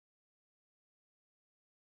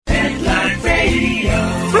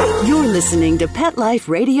You're listening to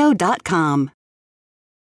PetLifeRadio.com.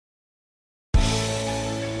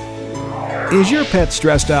 Is your pet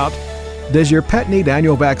stressed out? Does your pet need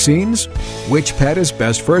annual vaccines? Which pet is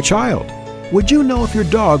best for a child? Would you know if your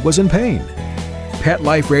dog was in pain? Pet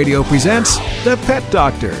Life Radio presents The Pet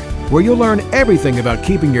Doctor, where you'll learn everything about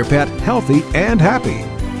keeping your pet healthy and happy.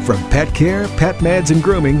 From pet care, pet meds and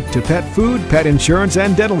grooming, to pet food, pet insurance,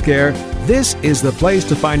 and dental care, this is the place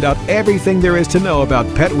to find out everything there is to know about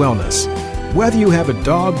pet wellness. Whether you have a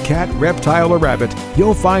dog, cat, reptile, or rabbit,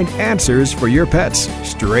 you'll find answers for your pets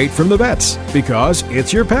straight from the vets, because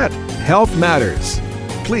it's your pet. Health matters.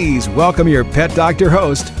 Please welcome your Pet Doctor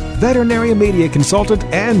host, veterinary media consultant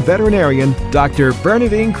and veterinarian, Dr.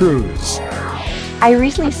 Bernadine Cruz. I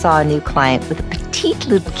recently saw a new client with a petite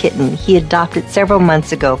little kitten he adopted several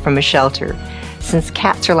months ago from a shelter. Since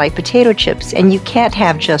cats are like potato chips and you can't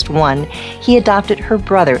have just one, he adopted her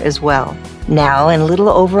brother as well. Now, in a little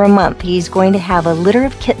over a month, he's going to have a litter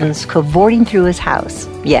of kittens cavorting through his house.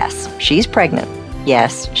 Yes, she's pregnant.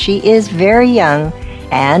 Yes, she is very young.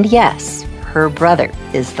 And yes, her brother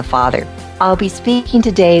is the father. I'll be speaking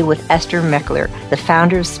today with Esther Mechler, the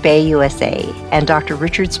founder of SpayUSA, and Dr.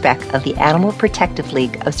 Richard Speck of the Animal Protective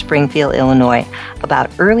League of Springfield, Illinois, about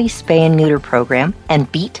early spay and neuter program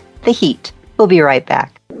and beat the heat. We'll be right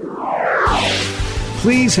back.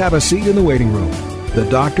 Please have a seat in the waiting room. The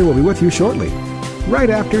doctor will be with you shortly, right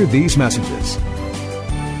after these messages.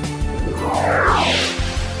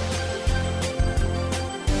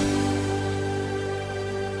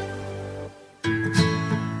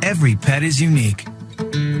 Every pet is unique.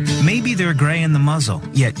 Maybe they're gray in the muzzle,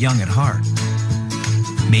 yet young at heart.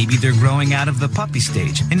 Maybe they're growing out of the puppy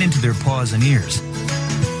stage and into their paws and ears.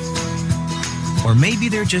 Or maybe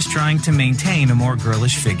they're just trying to maintain a more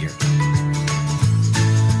girlish figure.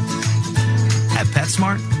 At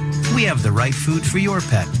PetSmart, we have the right food for your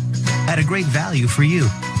pet at a great value for you.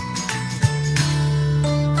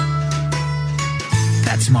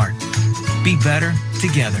 PetSmart. Be better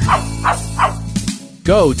together.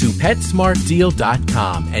 Go to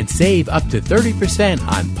PetSmartDeal.com and save up to 30%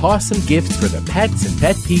 on awesome gifts for the pets and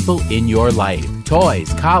pet people in your life.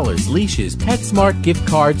 Toys, collars, leashes, PetSmart gift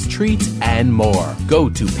cards, treats, and more. Go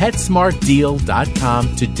to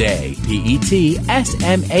PetSmartDeal.com today.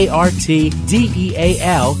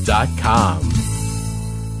 PetSmartDeal.com.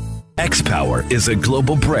 X-Power is a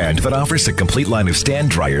global brand that offers a complete line of stand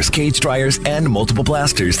dryers, cage dryers, and multiple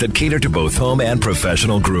blasters that cater to both home and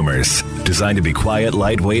professional groomers. Designed to be quiet,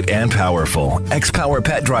 lightweight, and powerful, X-Power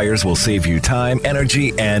pet dryers will save you time,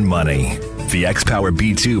 energy, and money. The X-Power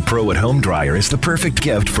B2 Pro at-Home dryer is the perfect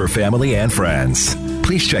gift for family and friends.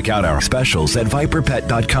 Please check out our specials at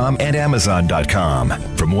viperpet.com and amazon.com.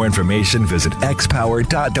 For more information, visit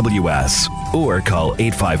xpower.ws or call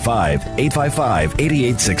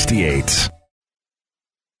 855-855-8868.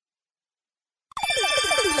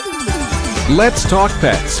 Let's talk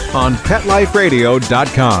pets on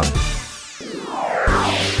PetLifeRadio.com.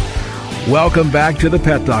 Welcome back to the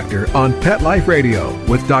Pet Doctor on Pet Life Radio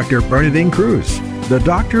with Dr. Bernadine Cruz. The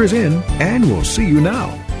doctor is in, and we'll see you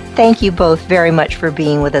now. Thank you both very much for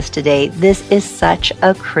being with us today. This is such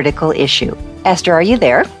a critical issue. Esther, are you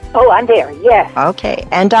there? Oh, I'm there, yes. Okay.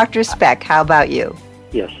 And Dr. Speck, how about you?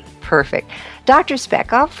 Yes. Perfect. Dr.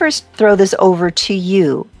 Speck, I'll first throw this over to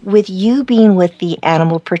you. With you being with the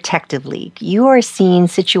Animal Protective League, you are seeing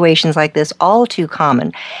situations like this all too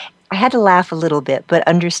common. I had to laugh a little bit, but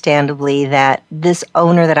understandably that this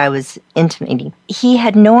owner that I was intimating, he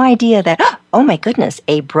had no idea that, oh my goodness,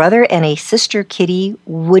 a brother and a sister kitty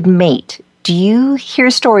would mate. Do you hear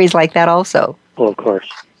stories like that also? Well, of course.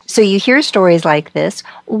 So you hear stories like this.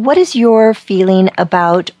 What is your feeling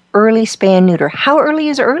about early spay and neuter? How early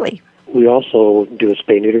is early? We also do a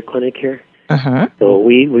spay-neuter clinic here. Uh-huh. So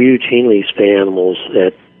we routinely spay animals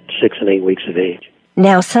at 6 and 8 weeks of age.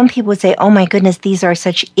 Now, some people would say, oh my goodness, these are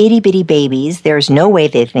such itty-bitty babies. There's no way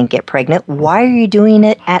they can get pregnant. Why are you doing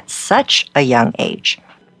it at such a young age?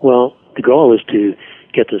 Well, the goal is to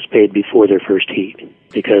get them spayed before their first heat,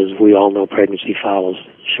 because we all know pregnancy follows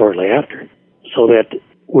shortly after. So that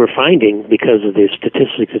we're finding, because of the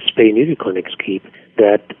statistics that spay-neuter clinics keep,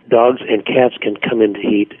 that dogs and cats can come into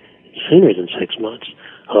heat sooner than 6 months.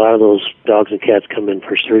 A lot of those dogs and cats come in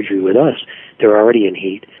for surgery with us. They're already in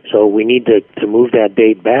heat. So we need to move that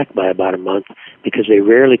date back by about a month, because they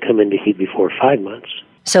rarely come into heat before 5 months.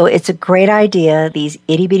 So it's a great idea, these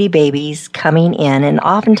itty-bitty babies coming in, and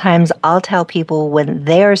oftentimes I'll tell people when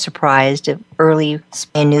they're surprised of early spay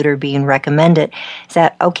and neuter being recommended, is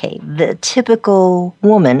that, okay, the typical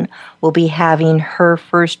woman will be having her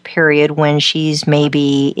first period when she's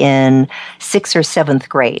maybe in 6th or 7th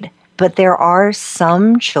grade. But there are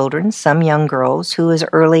some children, some young girls, who as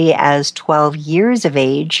early as 12 years of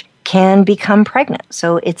age can become pregnant.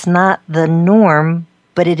 So it's not the norm,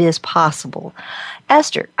 but it is possible.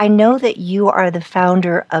 Esther, I know that you are the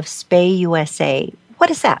founder of SpayUSA. What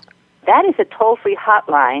is that? That is a toll-free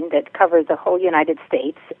hotline that covers the whole United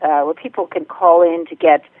States, where people can call in to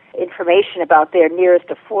get information about their nearest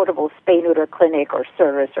affordable spay-neuter clinic or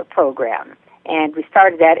service or program. And we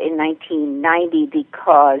started that in 1990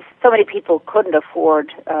 because so many people couldn't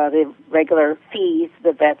afford the regular fees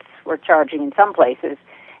the vets were charging in some places.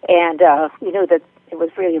 And we knew that it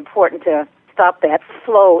was really important to stop that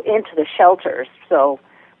flow into the shelters. So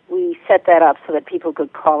we set that up so that people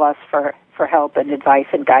could call us for help and advice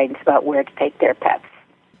and guidance about where to take their pets.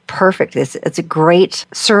 Perfect. It's a great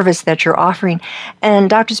service that you're offering. And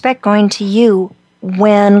Dr. Speck, going to you,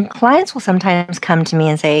 when clients will sometimes come to me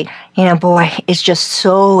and say, boy, it's just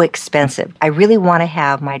so expensive. I really want to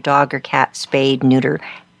have my dog or cat spayed, neuter,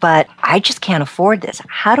 but I just can't afford this.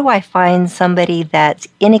 How do I find somebody that's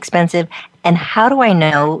inexpensive, and how do I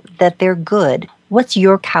know that they're good? What's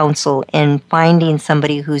your counsel in finding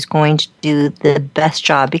somebody who's going to do the best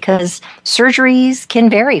job? Because surgeries can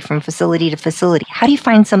vary from facility to facility. How do you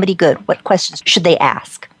find somebody good? What questions should they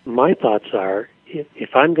ask? My thoughts are,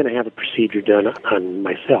 if I'm going to have a procedure done on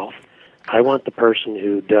myself, I want the person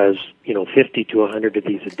who does, 50 to 100 of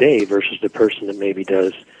these a day versus the person that maybe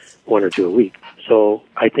does 1 or 2 a week. So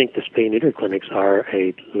I think the spay-neuter clinics are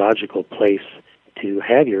a logical place to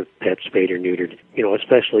have your pet spayed or neutered,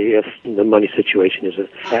 especially if the money situation is a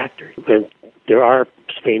factor. And there are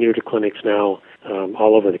spay-neuter clinics now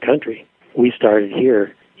all over the country. We started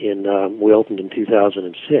here in Wilton in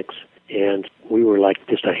 2006, and we were like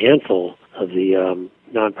just a handful of the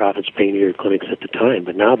nonprofit spay-neuter clinics at the time,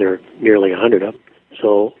 but now there are nearly 100 of them.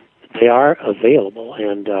 So they are available,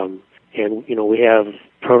 and we have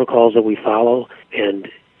protocols that we follow, and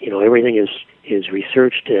everything is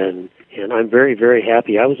researched, and I'm very, very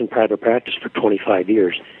happy. I was in private practice for 25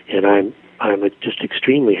 years, and I'm just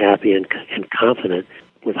extremely happy and confident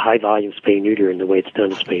with high volume spay-neuter and the way it's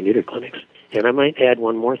done in spay-neuter clinics. And I might add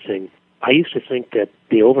one more thing. I used to think that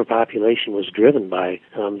the overpopulation was driven by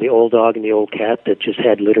the old dog and the old cat that just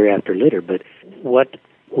had litter after litter. But what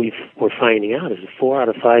we're finding out is that 4 out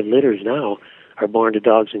of 5 litters now are born to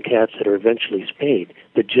dogs and cats that are eventually spayed,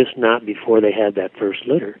 but just not before they had that first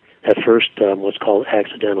litter, that first what's called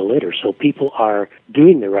accidental litter. So people are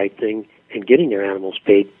doing the right thing and getting their animals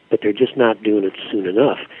spayed, but they're just not doing it soon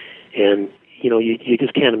enough. And, you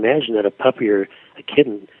just can't imagine that a puppy or a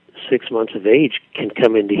kitten 6 months of age can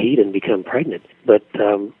come into heat and become pregnant. But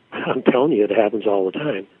I'm telling you, it happens all the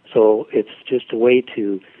time. So it's just a way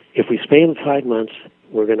to, if we spay them 5 months,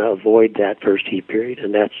 we're going to avoid that first heat period,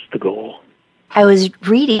 and that's the goal. I was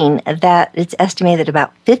reading that it's estimated that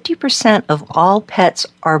about 50% of all pets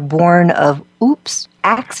are born of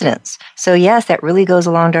accidents. So yes, that really goes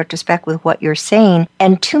along, Dr. Speck, with what you're saying.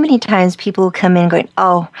 And too many times people come in going,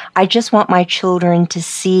 I just want my children to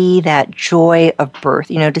see that joy of birth,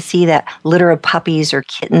 to see that litter of puppies or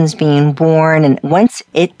kittens being born. And once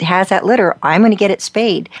it has that litter, I'm going to get it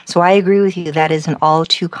spayed. So I agree with you. That is an all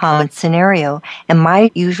too common scenario. And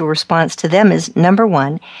my usual response to them is, number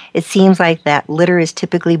one, it seems like that litter is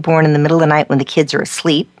typically born in the middle of the night when the kids are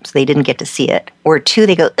asleep, so they didn't get to see it. Or two,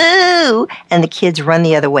 they go, ooh, and the kids run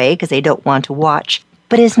the other way because they don't want to watch.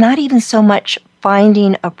 But it's not even so much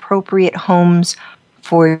finding appropriate homes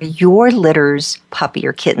for your litter's puppy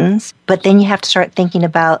or kittens, but then you have to start thinking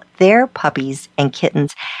about their puppies and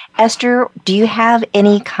kittens. Esther, do you have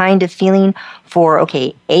any kind of feeling for,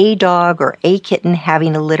 a dog or a kitten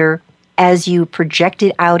having a litter as you project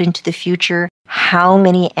it out into the future, how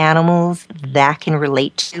many animals that can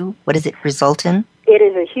relate to? What does it result in? It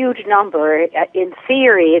is a huge number. In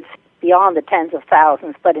theory, it's beyond the tens of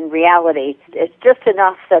thousands, but in reality, it's just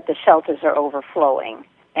enough that the shelters are overflowing.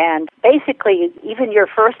 And basically, even your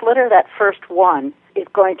first litter, that first one, is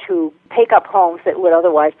going to take up homes that would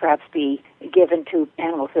otherwise perhaps be given to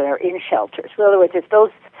animals that are in shelters. So in other words, if those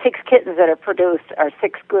 6 kittens that are produced are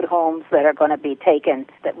 6 good homes that are going to be taken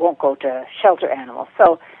that won't go to shelter animals.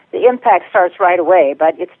 So the impact starts right away,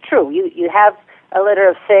 but it's true. You have a litter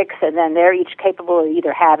of 6, and then they're each capable of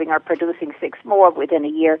either having or producing 6 more within a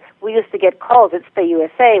year. We used to get calls at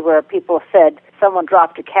SpayUSA where people said, someone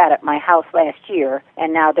dropped a cat at my house last year,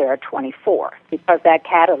 and now there are 24, because that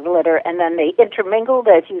cat is a litter, and then they intermingled,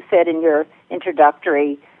 as you said in your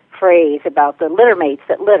introductory phrase about the litter mates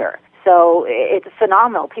that litter. So it's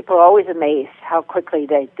phenomenal. People are always amazed how quickly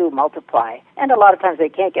they do multiply. And a lot of times they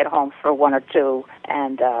can't get homes for 1 or 2,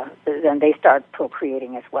 and then they start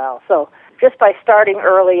procreating as well. So just by starting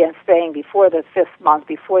early and staying before the 5th month,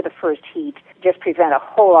 before the first heat, just prevent a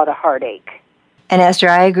whole lot of heartache. And Esther,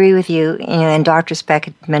 I agree with you. And Dr. Speck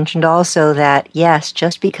had mentioned also that, yes,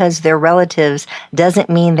 just because they're relatives doesn't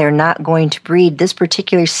mean they're not going to breed. This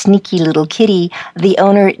particular sneaky little kitty, the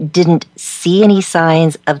owner didn't see any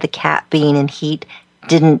signs of the cat being in heat,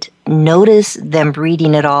 didn't notice them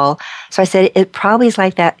breeding at all. So I said, it probably is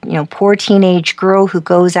like that, poor teenage girl who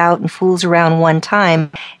goes out and fools around one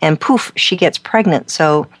time and poof, she gets pregnant.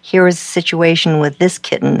 So here is the situation with this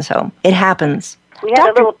kitten. So it happens. We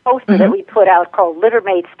had a little poster that we put out called "Litter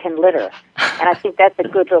Mates Can Litter," and I think that's a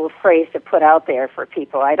good little phrase to put out there for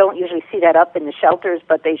people. I don't usually see that up in the shelters,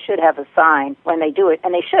 but they should have a sign when they do it,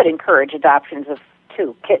 and they should encourage adoptions of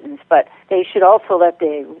 2 kittens, but they should also let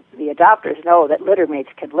the adopters know that litter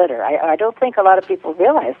mates can litter. I don't think a lot of people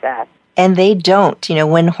realize that. And they don't.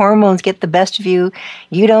 When hormones get the best of you,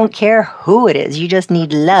 you don't care who it is. You just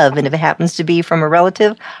need love, and if it happens to be from a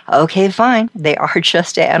relative, okay, fine. They are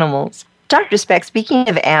just animals. Dr. Speck, speaking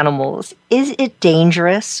of animals, is it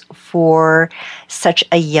dangerous for such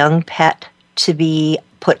a young pet to be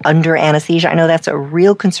put under anesthesia? I know that's a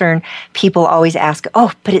real concern. People always ask,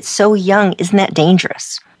 oh, but it's so young. Isn't that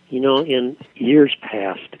dangerous? In years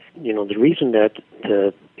past, the reason that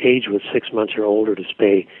the age was 6 months or older to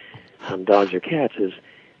spay dogs or cats is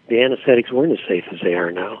the anesthetics weren't as safe as they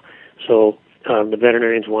are now. So the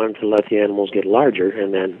veterinarians wanted to let the animals get larger,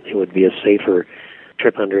 and then it would be a safer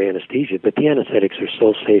trip under anesthesia, but the anesthetics are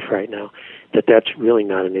so safe right now that that's really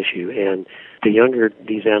not an issue. And the younger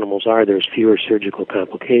these animals are, there's fewer surgical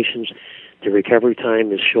complications, the recovery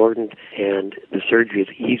time is shortened, and the surgery is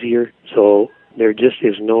easier. So there just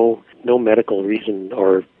is no medical reason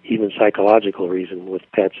or even psychological reason with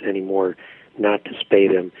pets anymore not to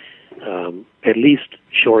spay them. At least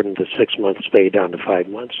shorten the 6-month spay down to 5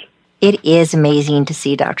 months. It is amazing to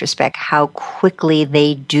see, Dr. Speck, how quickly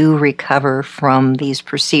they do recover from these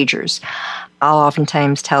procedures. I'll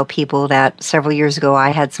oftentimes tell people that several years ago I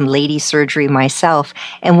had some lady surgery myself,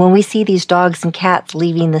 and when we see these dogs and cats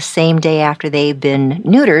leaving the same day after they've been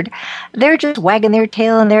neutered, they're just wagging their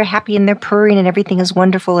tail and they're happy and they're purring and everything is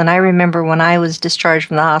wonderful. And I remember when I was discharged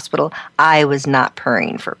from the hospital, I was not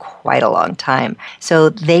purring for quite a long time. So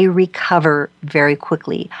they recover very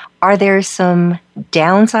quickly. Are there some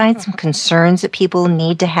downsides, some concerns that people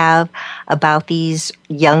need to have about these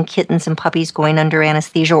young kittens and puppies going under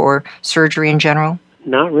anesthesia or surgery in general?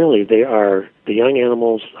 Not really. The young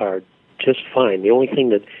animals are just fine. The only thing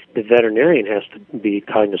that the veterinarian has to be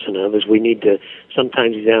cognizant of is we need to,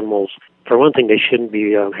 sometimes these animals, for one thing, they shouldn't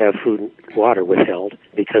be have food and water withheld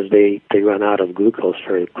because they run out of glucose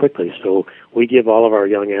very quickly. So we give all of our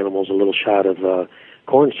young animals a little shot of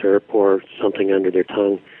corn syrup or something under their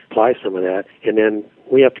tongue, apply some of that, and then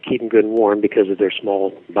we have to keep them good and warm because of their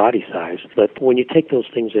small body size. But when you take those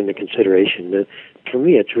things into consideration, for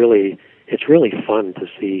me it's really fun to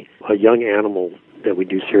see a young animal that we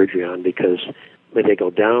do surgery on because they go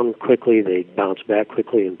down quickly, they bounce back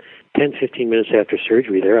quickly, and 10, 15 minutes after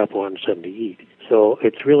surgery, they're up wanting something to eat. So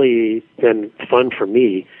it's really been fun for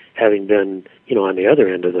me, having been, on the other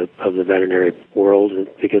end of the veterinary world,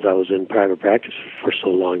 because I was in private practice for so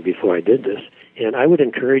long before I did this. And I would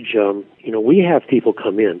encourage, we have people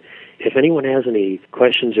come in. If anyone has any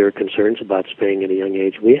questions or concerns about spaying at a young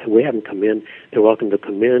age, we have them come in. They're welcome to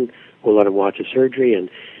come in. We'll let them watch a surgery, and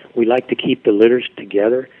we like to keep the litters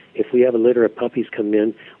together. If we have a litter of puppies come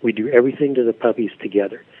in, we do everything to the puppies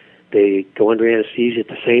together. They go under anesthesia at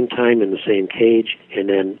the same time in the same cage, and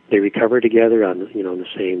then they recover together on in the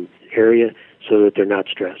same area so that they're not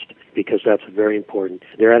stressed, because that's very important.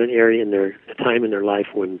 They're at a time in their life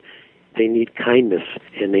when they need kindness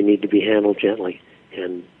and they need to be handled gently,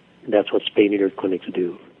 and that's what spay-neuter clinics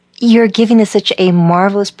do. You're giving us such a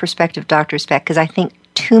marvelous perspective, Dr. Speck, because I think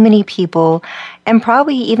too many people, and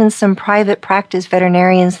probably even some private practice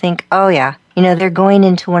veterinarians, think, oh yeah, they're going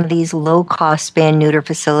into one of these low-cost spay and neuter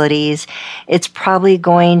facilities. It's probably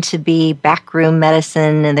going to be backroom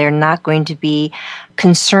medicine, and they're not going to be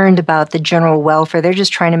concerned about the general welfare. They're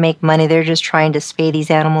just trying to make money. They're just trying to spay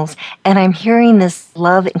these animals. And I'm hearing this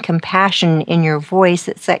love and compassion in your voice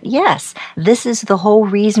that said, yes, this is the whole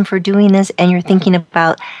reason for doing this, and you're thinking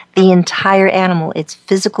about the entire animal, its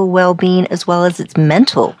physical well-being as well as its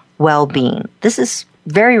mental well-being. This is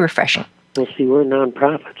very refreshing. Well, see, we're a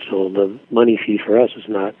nonprofit, so the money fee for us is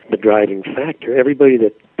not the driving factor. Everybody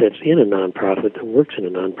that's in a nonprofit, that works in a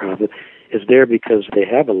nonprofit, is there because they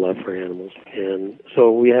have a love for animals. And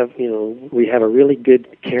so we have a really good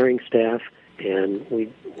caring staff, and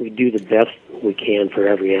we do the best we can for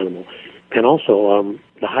every animal. And also,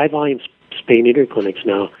 the high-volume spay-neuter clinics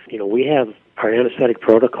now, we have our anesthetic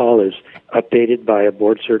protocol is updated by a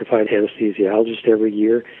board-certified anesthesiologist every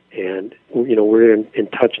year, and we're in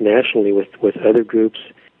touch nationally with other groups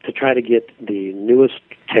to try to get the newest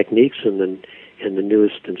techniques and the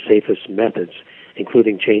newest and safest methods,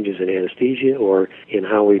 including changes in anesthesia or in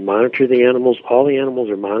how we monitor the animals. All the animals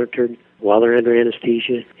are monitored while they're under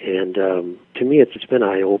anesthesia, and to me it's been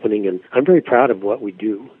eye-opening, and I'm very proud of what we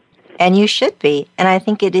do. And you should be. And I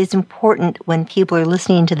think it is important when people are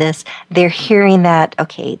listening to this, they're hearing that,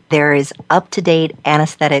 okay, there is up-to-date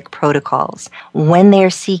anesthetic protocols. When they're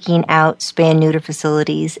seeking out spay and neuter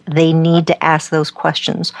facilities, they need to ask those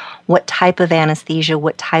questions. What type of anesthesia,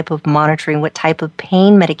 what type of monitoring, what type of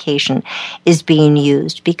pain medication is being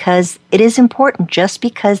used? Because it is important. Just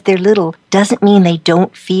because they're little doesn't mean they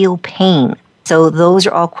don't feel pain. So those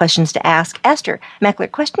are all questions to ask. Esther Mechler,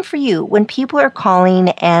 question for you. When people are calling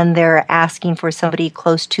and they're asking for somebody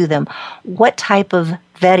close to them, what type of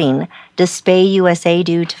vetting does SpayUSA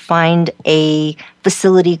do to find a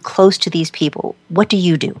facility close to these people? What do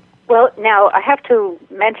you do? Well, now, I have to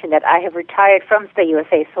mention that I have retired from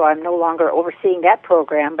SpayUSA, so I'm no longer overseeing that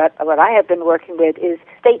program, but what I have been working with is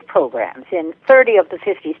state programs. In 30 of the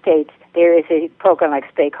 50 states, there is a program like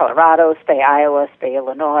Spay Colorado, Spay Iowa, Spay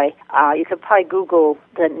Illinois. You can probably Google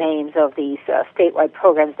the names of these statewide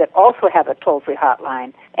programs that also have a toll-free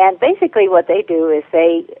hotline. And basically what they do is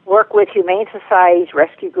they work with humane societies,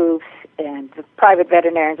 rescue groups, and the private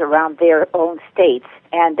veterinarians around their own states,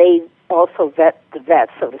 and they also vet the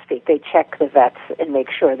vets, so to speak. They check the vets and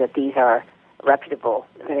make sure that these are reputable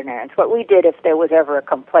veterinarians. What we did, if there was ever a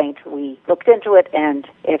complaint, we looked into it, and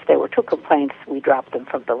if there were 2 complaints, we dropped them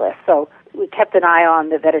from the list. So we kept an eye on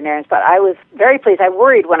the veterinarians, but I was very pleased. I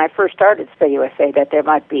worried when I first started SpayUSA that there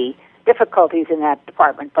might be difficulties in that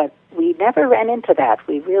department, but we never ran into that.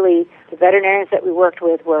 The veterinarians that we worked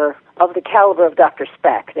with were of the caliber of Dr.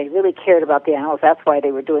 Speck. They really cared about the animals. That's why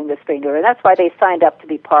they were doing the spay neuter, and that's why they signed up to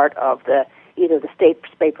be part of either the state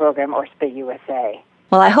spay program or SpayUSA.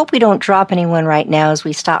 Well, I hope we don't drop anyone right now as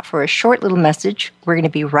we stop for a short little message. We're going to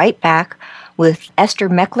be right back with Esther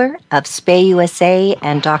Mechler of SpayUSA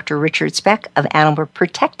and Dr. Richard Speck of Animal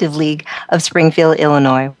Protective League of Springfield,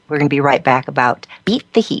 Illinois. We're going to be right back about Beat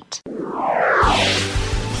the Heat.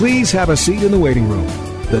 Please have a seat in the waiting room.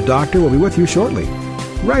 The doctor will be with you shortly,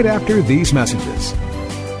 right after these messages.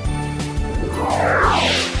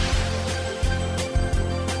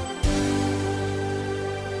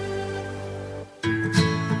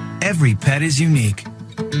 Every pet is unique.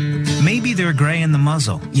 Maybe they're gray in the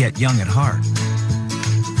muzzle, yet young at heart.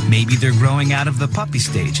 Maybe they're growing out of the puppy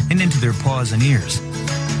stage and into their paws and ears.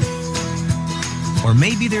 Or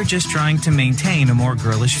maybe they're just trying to maintain a more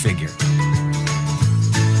girlish figure.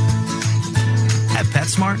 At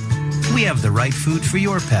PetSmart, we have the right food for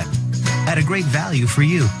your pet at a great value for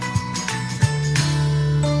you.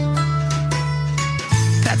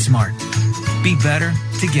 PetSmart. Be better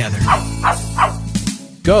together.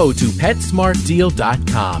 Go to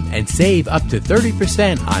PetSmartDeal.com and save up to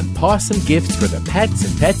 30% on awesome gifts for the pets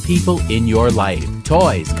and pet people in your life.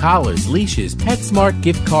 Toys, collars, leashes, PetSmart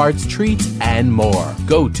gift cards, treats, and more.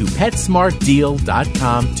 Go to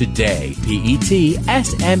PetSmartDeal.com today.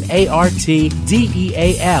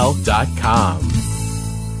 PetSmartDeal.com.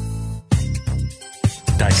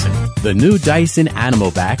 Dyson. The new Dyson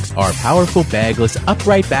Animal Vacs are powerful bagless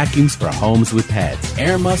upright vacuums for homes with pets.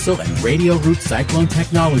 Air muscle and radio root cyclone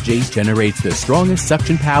technology generates the strongest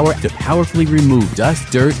suction power to powerfully remove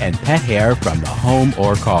dust, dirt, and pet hair from the home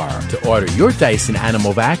or car. To order your Dyson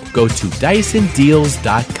Animal Vac, go to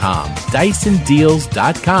DysonDeals.com.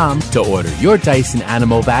 DysonDeals.com to order your Dyson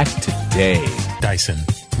Animal Vac today. Dyson.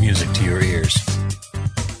 Music to your ears.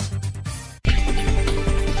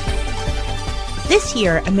 This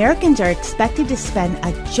year, Americans are expected to spend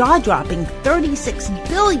a jaw-dropping $36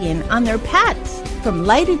 billion on their pets. From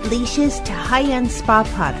lighted leashes to high-end spa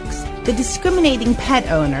products, the discriminating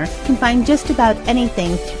pet owner can find just about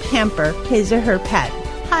anything to pamper his or her pet.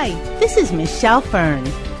 Hi, this is Michelle Fern.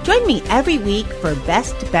 Join me every week for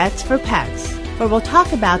Best Bets for Pets, where we'll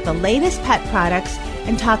talk about the latest pet products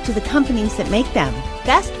and talk to the companies that make them.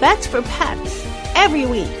 Best Bets for Pets, every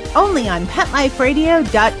week, only on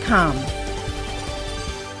PetLifeRadio.com.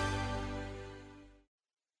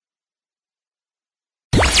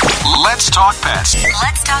 Let's talk pets.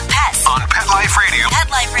 Let's talk pets On Pet Life Radio. Pet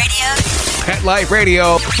Life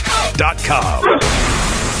Radio.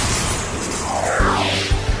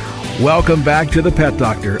 PetLifeRadio.com. Welcome back to the Pet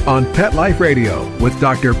Doctor on Pet Life Radio with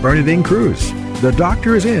Dr. Bernadine Cruz. The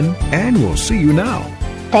doctor is in, and we'll see you now.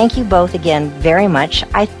 Thank you both again very much.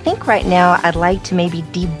 I think right now I'd like to maybe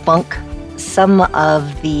debunk some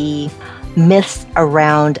of the myths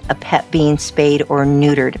around a pet being spayed or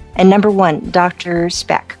neutered. And number one, Dr.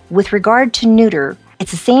 Speck, with regard to neuter,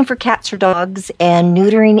 it's the same for cats or dogs, and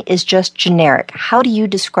neutering is just generic. How do you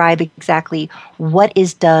describe exactly what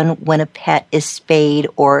is done when a pet is spayed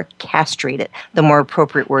or castrated, the more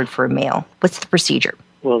appropriate word for a male? What's the procedure?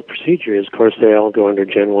 Well, the procedure is, of course, they all go under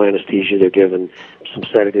general anesthesia. They're given some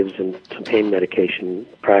sedatives and some pain medication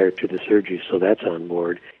prior to the surgery, so that's on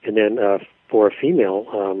board. And then for a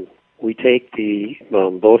female, we take the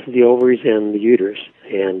both of the ovaries and the uterus,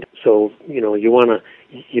 and so you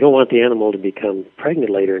don't want the animal to become pregnant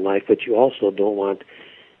later in life, but you also don't want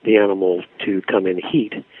the animal to come in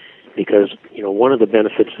heat, because one of the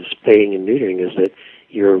benefits of spaying and neutering is that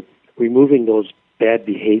you're removing those bad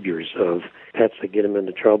behaviors of pets that get them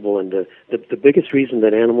into trouble, and the biggest reason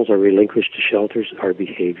that animals are relinquished to shelters are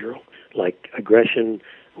behavioral, like aggression,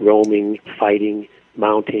 roaming, fighting,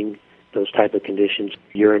 mounting, those type of conditions,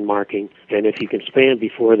 urine marking. And if you can spay them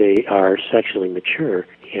before they are sexually mature,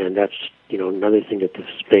 and that's another thing that the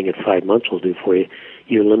spaying at 5 months will do for you,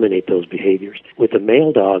 you eliminate those behaviors. With a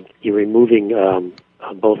male dog, you're removing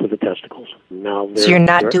both of the testicles. Now, so you're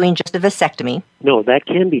not doing just a vasectomy? No, that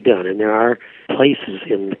can be done, and there are places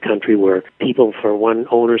in the country where people,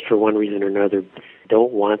 owners for one reason or another,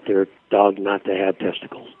 don't want their dog not to have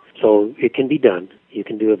testicles. So it can be done. You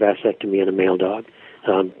can do a vasectomy in a male dog.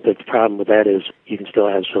 But the problem with that is you can still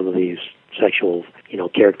have some of these sexual,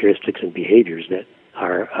 characteristics and behaviors that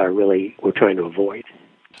are really we're trying to avoid.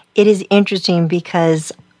 It is interesting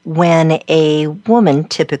because when a woman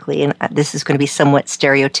typically, and this is going to be somewhat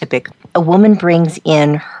stereotypic, a woman brings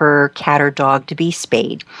in her cat or dog to be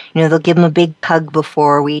spayed. They'll give them a big hug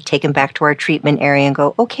before we take them back to our treatment area and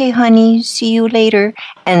go, okay, honey, see you later,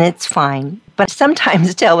 and it's fine. But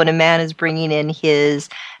sometimes tell when a man is bringing in his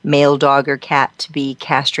male dog or cat to be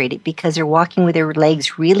castrated because they're walking with their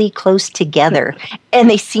legs really close together and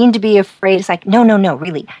they seem to be afraid. It's like, no,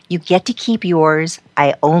 really. You get to keep yours.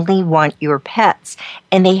 I only want your pets.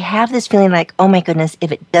 And they have this feeling like, oh my goodness,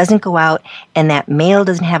 if it doesn't go out and that male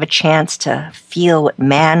doesn't have a chance to feel what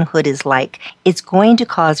manhood is like, it's going to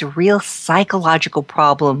cause a real psychological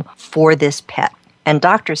problem for this pet. And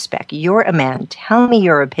Dr. Speck, you're a man. Tell me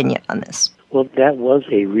your opinion on this. Well, that was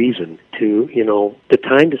a reason to, the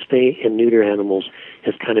time to spay and neuter animals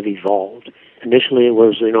has kind of evolved. Initially it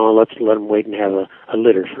was, let's let them wait and have a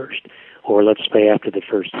litter first, or let's spay after the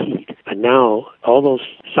first heat. But now all those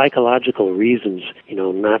psychological reasons,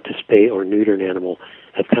 not to spay or neuter an animal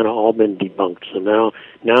have kind of all been debunked. So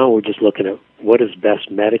now we're just looking at what is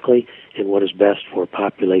best medically and what is best for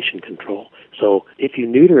population control. So if you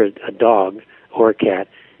neuter a dog or a cat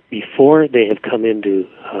before they have come into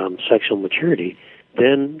sexual maturity,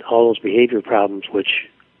 then all those behavior problems, which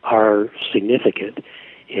are significant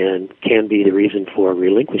and can be the reason for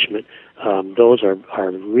relinquishment, those are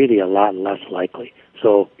really a lot less likely.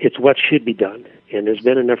 So it's what should be done. And there's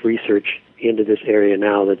been enough research into this area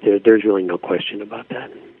now that there's really no question about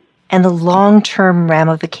that. And the long-term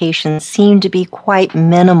ramifications seem to be quite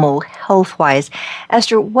minimal health-wise.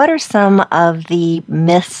 Esther, what are some of the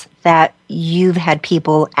myths that you've had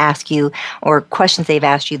people ask you, or questions they've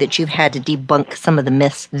asked you that you've had to debunk some of the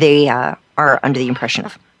myths they are under the impression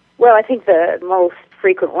of? Well, I think the most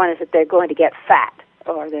frequent one is that they're going to get fat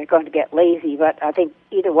or they're going to get lazy, but I think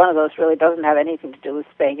either one of those really doesn't have anything to do with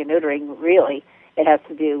spaying and neutering, really. It has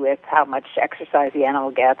to do with how much exercise the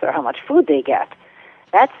animal gets or how much food they get.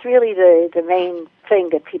 That's really the main thing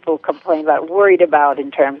that people complain about, worried about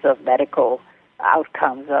in terms of medical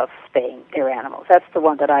outcomes of spaying their animals. That's the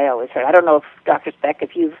one that I always heard. I don't know if, Dr. Speck,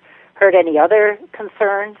 if you've heard any other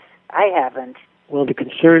concerns. I haven't. Well, the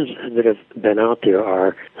concerns that have been out there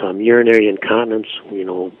are urinary incontinence,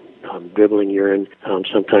 dribbling urine.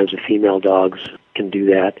 Sometimes the female dogs can do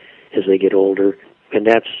that as they get older. And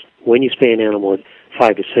that's, when you spay an animal at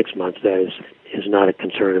 5 to 6 months, that is not a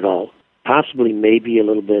concern at all. Possibly, maybe a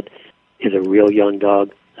little bit, is a real young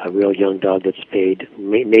dog that's spayed,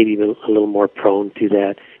 maybe a little more prone to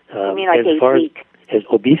that. You mean like as far as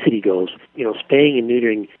obesity goes, spaying and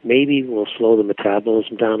neutering maybe will slow the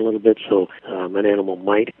metabolism down a little bit, so an animal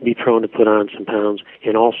might be prone to put on some pounds.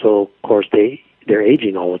 And also, of course, they're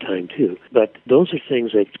aging all the time too. But those are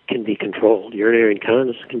things that can be controlled. Urinary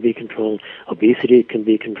incontinence can be controlled. Obesity can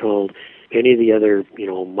be controlled. Any of the other,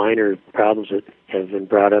 minor problems that have been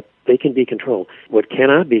brought up, they can be controlled. What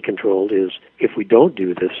cannot be controlled is, if we don't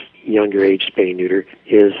do this younger age spay neuter,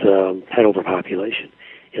 is pet overpopulation.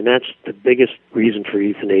 And that's the biggest reason for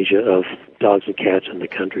euthanasia of dogs and cats in the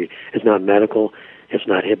country. It's not medical, it's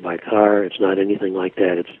not hit by a car, it's not anything like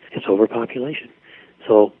that. It's overpopulation.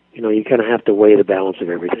 So, you kind of have to weigh the balance of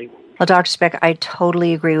everything. Well, Dr. Speck, I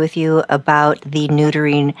totally agree with you about the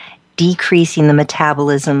neutering decreasing the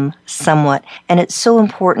metabolism somewhat. And it's so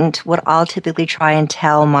important. What I'll typically try and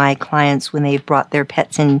tell my clients when they've brought their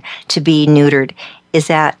pets in to be neutered is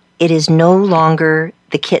that it is no longer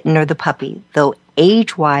the kitten or the puppy, though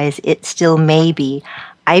age-wise it still may be.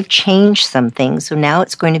 I've changed some things, so now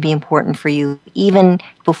it's going to be important for you, even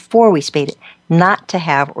before we spayed it, not to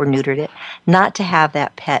have or neutered it, not to have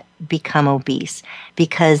that pet become obese,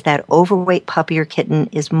 because that overweight puppy or kitten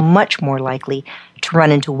is much more likely to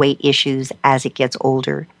run into weight issues as it gets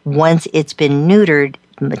older. Once it's been neutered,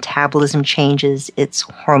 metabolism changes, its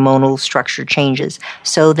hormonal structure changes,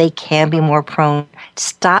 so they can be more prone.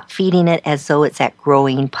 Stop feeding it as though it's that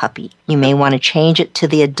growing puppy. You may want to change it to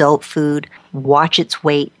the adult food, watch its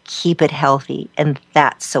weight, keep it healthy, and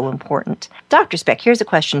that's so important. Dr. Speck, here's a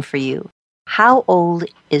question for you. How old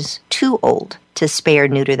is too old to spay or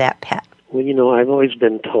neuter that pet? Well, I've always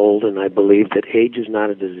been told, and I believe, that age is not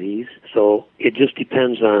a disease, so it just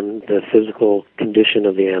depends on the physical condition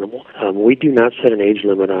of the animal. We do not set an age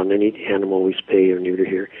limit on any animal we spay or neuter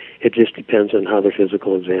here. It just depends on how their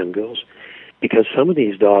physical exam goes. Because some of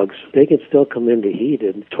these dogs, they can still come into heat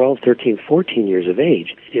at 12, 13, 14 years of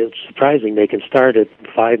age. It's surprising. They can start at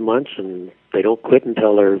 5 months and they don't quit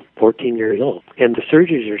until they're 14 years old. And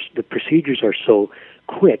the procedures are so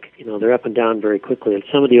quick. They're up and down very quickly. And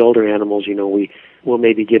some of the older animals, we'll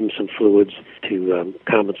maybe give them some fluids to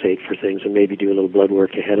compensate for things and maybe do a little blood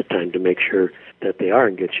work ahead of time to make sure that they are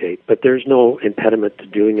in good shape. But there's no impediment to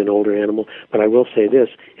doing an older animal. But I will say this,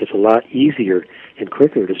 it's a lot easier and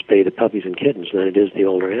quicker to spay the puppies and kittens than it is the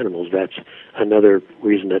older animals. That's another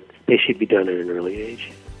reason that they should be done at an early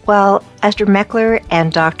age. Well, Esther Mechler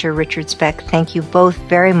and Dr. Richard Speck, thank you both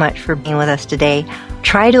very much for being with us today.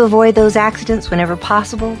 Try to avoid those accidents whenever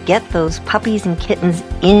possible. Get those puppies and kittens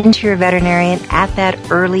into your veterinarian at that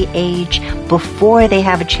early age before they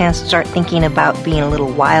have a chance to start thinking about being a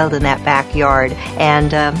little wild in that backyard and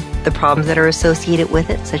the problems that are associated with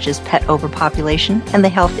it, such as pet overpopulation and the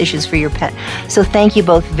health issues for your pet. So thank you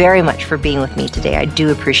both very much for being with me today. I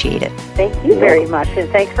do appreciate it. Thank you very much, and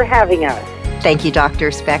thanks for having us. Thank you,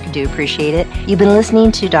 Dr. Speck. I do appreciate it. You've been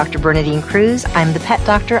listening to Dr. Bernadine Cruz. I'm the Pet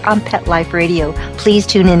Doctor on Pet Life Radio. Please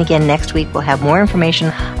tune in again next week. We'll have more information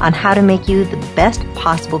on how to make you the best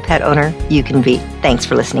possible pet owner you can be. Thanks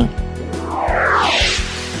for listening.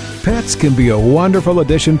 Pets can be a wonderful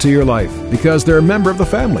addition to your life because they're a member of the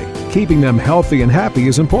family. Keeping them healthy and happy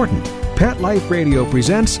is important. Pet Life Radio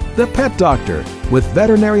presents The Pet Doctor with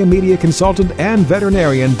veterinary media consultant and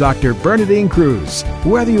veterinarian Dr. Bernadine Cruz.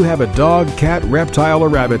 Whether you have a dog, cat, reptile, or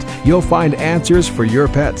rabbit, you'll find answers for your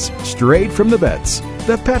pets straight from the vets.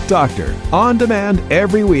 The Pet Doctor, on demand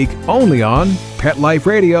every week, only on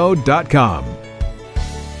PetLifeRadio.com.